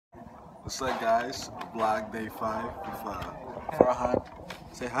What's up, guys? Vlog day 5 with Farhan.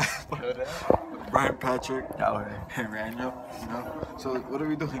 Say hi. Brian, Patrick, and Randall. You know. So what are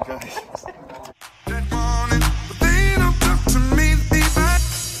we doing, guys?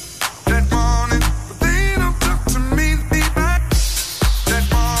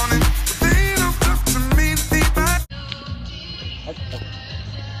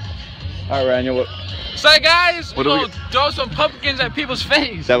 Alright, Randall, what? So guys, we're gonna throw some pumpkins at people's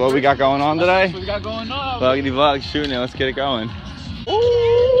face. Is that what we got going on today? That's what we got going on. Vloggity vlog, shooting it, let's get it going. Ooh! You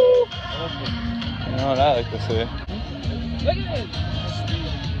know what I like to see. Look at it.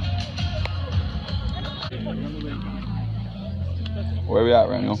 Where we at,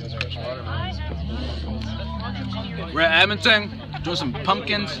 Randall? We're at Edmonton, doing some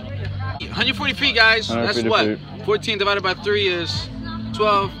pumpkins. 140 feet, guys. That's what? 14 divided by 3 is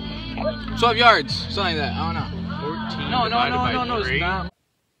 12 yards, something like that. I don't know. 14 no, it's not.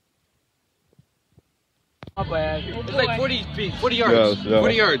 Not bad. It's like 40 feet, 40 yards.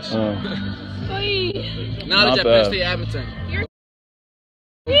 40 yards. Knowledge at Penn State Edmonton. You're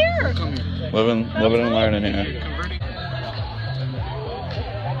here. Come here. Living and learning here.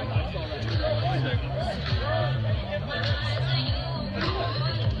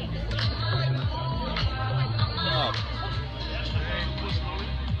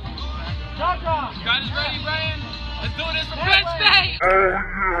 Got us ready, Brian. Let's do this for Penn State.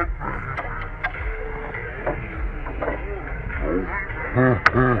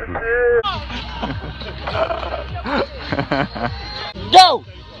 Go!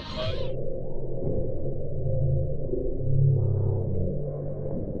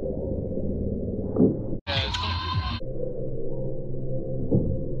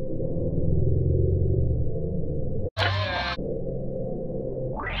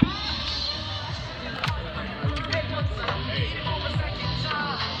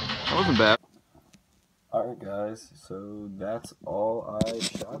 That wasn't bad. Alright, guys. So that's all I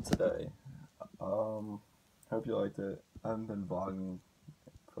shot today. Hope you liked it. I haven't been vlogging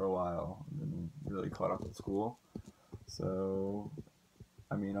for a while. I've been really caught up with school. So,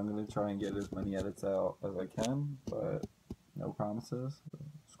 I mean, I'm going to try and get as many edits out as I can, but no promises.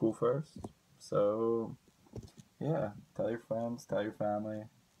 School first. So, yeah. Tell your friends, tell your family,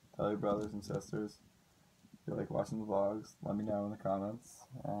 tell your brothers and sisters. If you like watching the vlogs, let me know in the comments.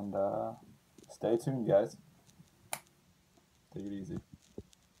 And, stay tuned, guys. Take it easy.